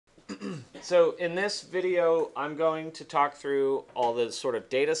So in this video, I'm going to talk through all the sort of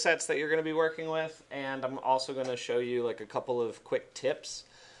data sets that you're going to be working with, and I'm also going to show you like a couple of quick tips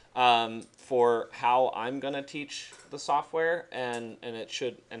for how I'm going to teach the software and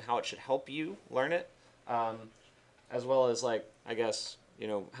how it should help you learn it, as well as like I guess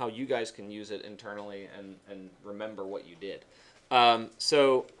how you guys can use it internally and remember what you did.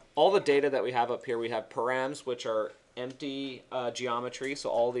 So all the data that we have up here, we have params, which are empty geometry. So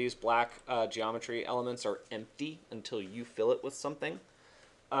all these black geometry elements are empty until you fill it with something.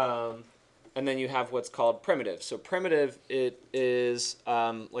 And then you have what's called primitive. So primitive, it is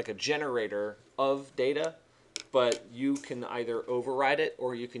like a generator of data, but you can either override it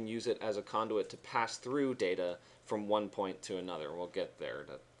or you can use it as a conduit to pass through data from one point to another. We'll get there.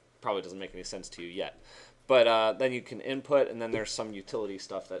 That probably doesn't make any sense to you yet. But then you can input, and then there's some utility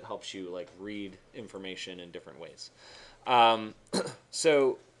stuff that helps you like read information in different ways.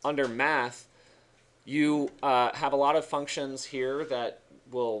 So under math, you have a lot of functions here that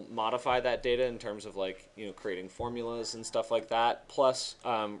will modify that data in terms of like creating formulas and stuff like that. Plus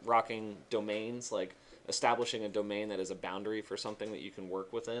rocking domains, like establishing a domain that is a boundary for something that you can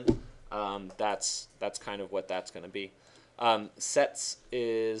work within. That's kind of what that's going to be. Sets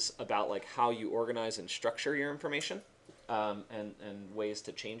is about like how you organize and structure your information, and ways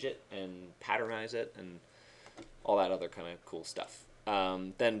to change it and patternize it and all that other kind of cool stuff.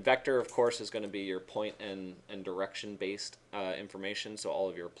 Then vector, of course, is going to be your point and direction based information. So all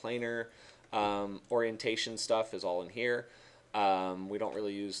of your planar orientation stuff is all in here. We don't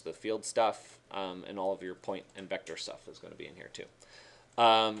really use the field stuff, and all of your point and vector stuff is going to be in here too.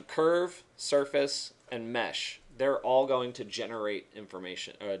 Curve, surface, and mesh. They're all going to generate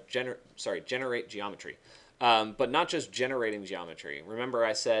information, generate geometry, but not just generating geometry. Remember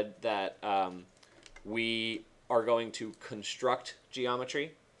I said that we are going to construct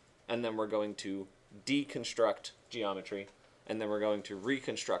geometry, and then we're going to deconstruct geometry, and then we're going to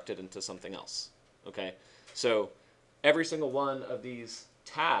reconstruct it into something else. Okay, so every single one of these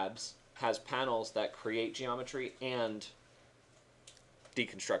tabs has panels that create geometry and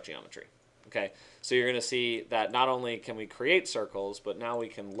deconstruct geometry. Okay, so you're going to see that not only can we create circles, but now we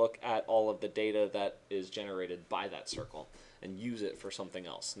can look at all of the data that is generated by that circle and use it for something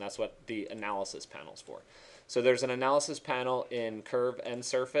else. And that's what the analysis panel is for. So there's an analysis panel in curve and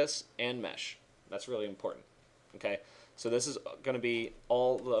surface and mesh. That's really important. Okay, so this is going to be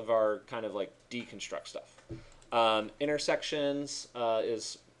all of our kind of like deconstruct stuff. Intersections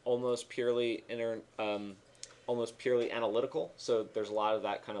is almost purely analytical. So there's a lot of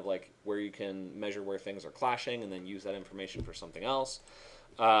that kind of like where you can measure where things are clashing and then use that information for something else.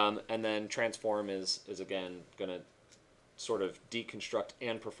 And then transform is again going to sort of deconstruct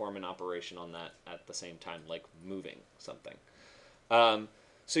and perform an operation on that at the same time, like moving something.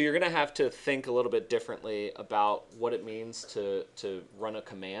 So you're going to have to think a little bit differently about what it means to run a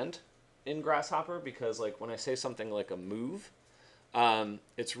command in Grasshopper, because like when I say something like a move,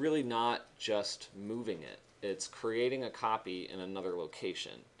 it's really not just moving it. It's creating a copy in another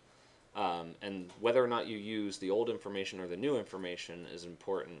location. And whether or not you use the old information or the new information is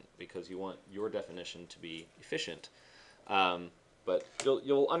important because you want your definition to be efficient. But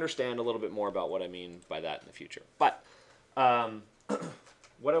you'll understand a little bit more about what I mean by that in the future. But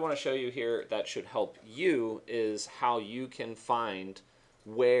what I want to show you here that should help you is how you can find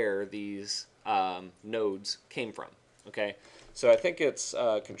where these nodes came from. Okay, so I think it's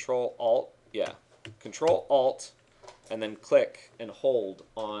Control-Alt, yeah. Control-Alt, and then click and hold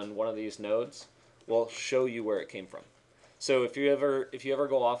on one of these nodes will show you where it came from. So if you ever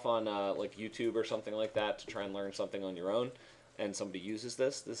go off on like YouTube or something like that to try and learn something on your own, and somebody uses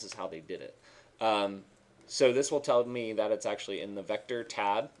this is how they did it. So this will tell me that it's actually in the vector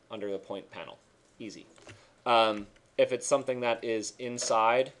tab under the point panel. Easy. If it's something that is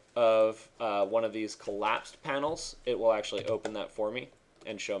inside of one of these collapsed panels, it will actually open that for me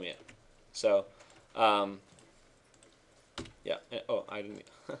and show me it. So yeah. Oh, I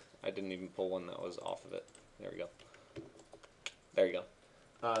didn't even pull one that was off of it. There we go. There you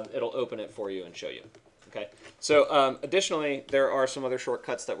go. It'll open it for you and show you. Okay. So additionally, there are some other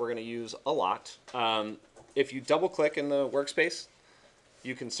shortcuts that we're going to use a lot. If you double click in the workspace,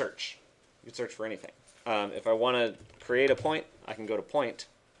 you can search. You can search for anything. If I want to create a point, I can go to point,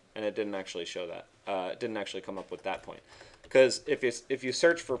 and it didn't actually show that. It didn't actually come up with that point. Because if you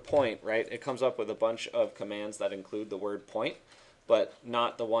search for point, right, it comes up with a bunch of commands that include the word point, but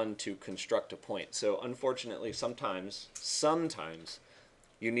not the one to construct a point. So unfortunately, sometimes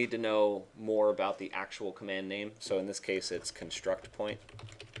you need to know more about the actual command name. So in this case, it's construct point,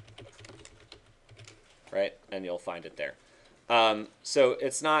 right? And you'll find it there. So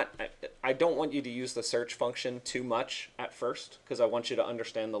it's not, I don't want you to use the search function too much at first because I want you to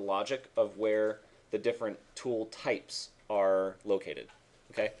understand the logic of where the different tool types are located.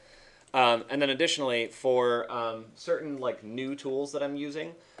 Okay. And then additionally, for certain like new tools that I'm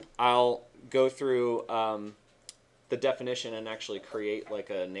using, I'll go through the definition and actually create like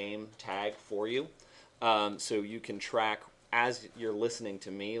a name tag for you, so you can track as you're listening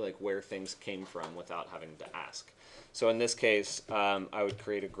to me like where things came from without having to ask. So in this case, I would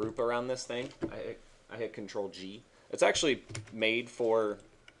create a group around this thing. I hit Control G. It's actually made for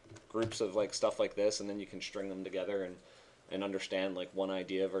groups of like stuff like this, and then you can string them together and understand like one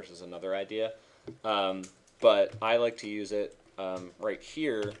idea versus another idea. But I like to use it right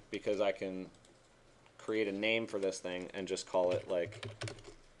here because I can create a name for this thing and just call it like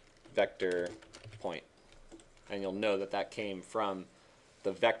vector point. And you'll know that that came from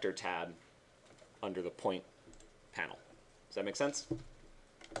the vector tab under the point panel. Does that make sense?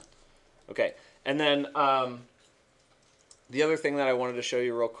 Okay. And then the other thing that I wanted to show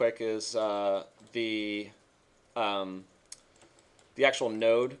you real quick is the actual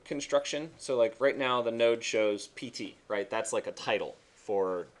node construction. So like right now the node shows PT, right? That's like a title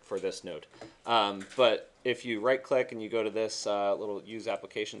for this node. But if you right click and you go to this little use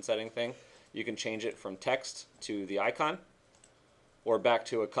application setting thing, you can change it from text to the icon or back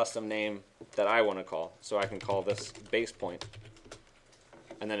to a custom name that I want to call. So I can call this base point,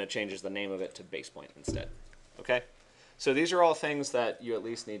 and then it changes the name of it to base point instead. Okay? So these are all things that you at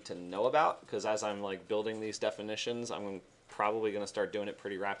least need to know about, because as I'm like building these definitions, I'm probably going to start doing it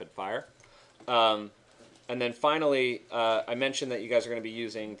pretty rapid fire. And then finally, I mentioned that you guys are going to be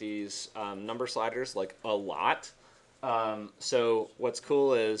using these number sliders like a lot. So what's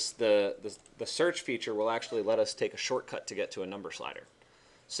cool is the search feature will actually let us take a shortcut to get to a number slider.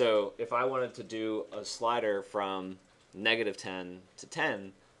 So if I wanted to do a slider from -10 to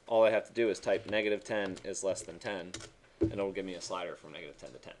 10, all I have to do is type -10 is less than 10, and it'll give me a slider from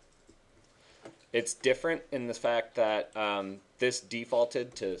 -10 to 10. It's different in the fact that this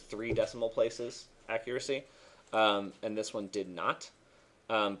defaulted to 3 decimal places accuracy, and this one did not.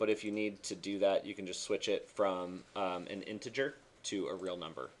 But if you need to do that, you can just switch it from an integer to a real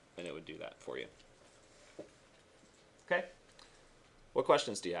number, and it would do that for you. Okay. What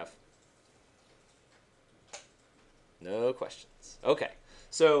questions do you have? No questions. Okay.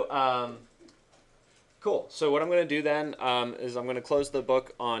 So, cool. So what I'm going to do then is I'm going to close the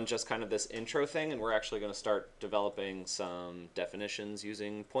book on just kind of this intro thing, and we're actually going to start developing some definitions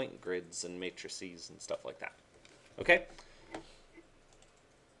using point grids and matrices and stuff like that. Okay?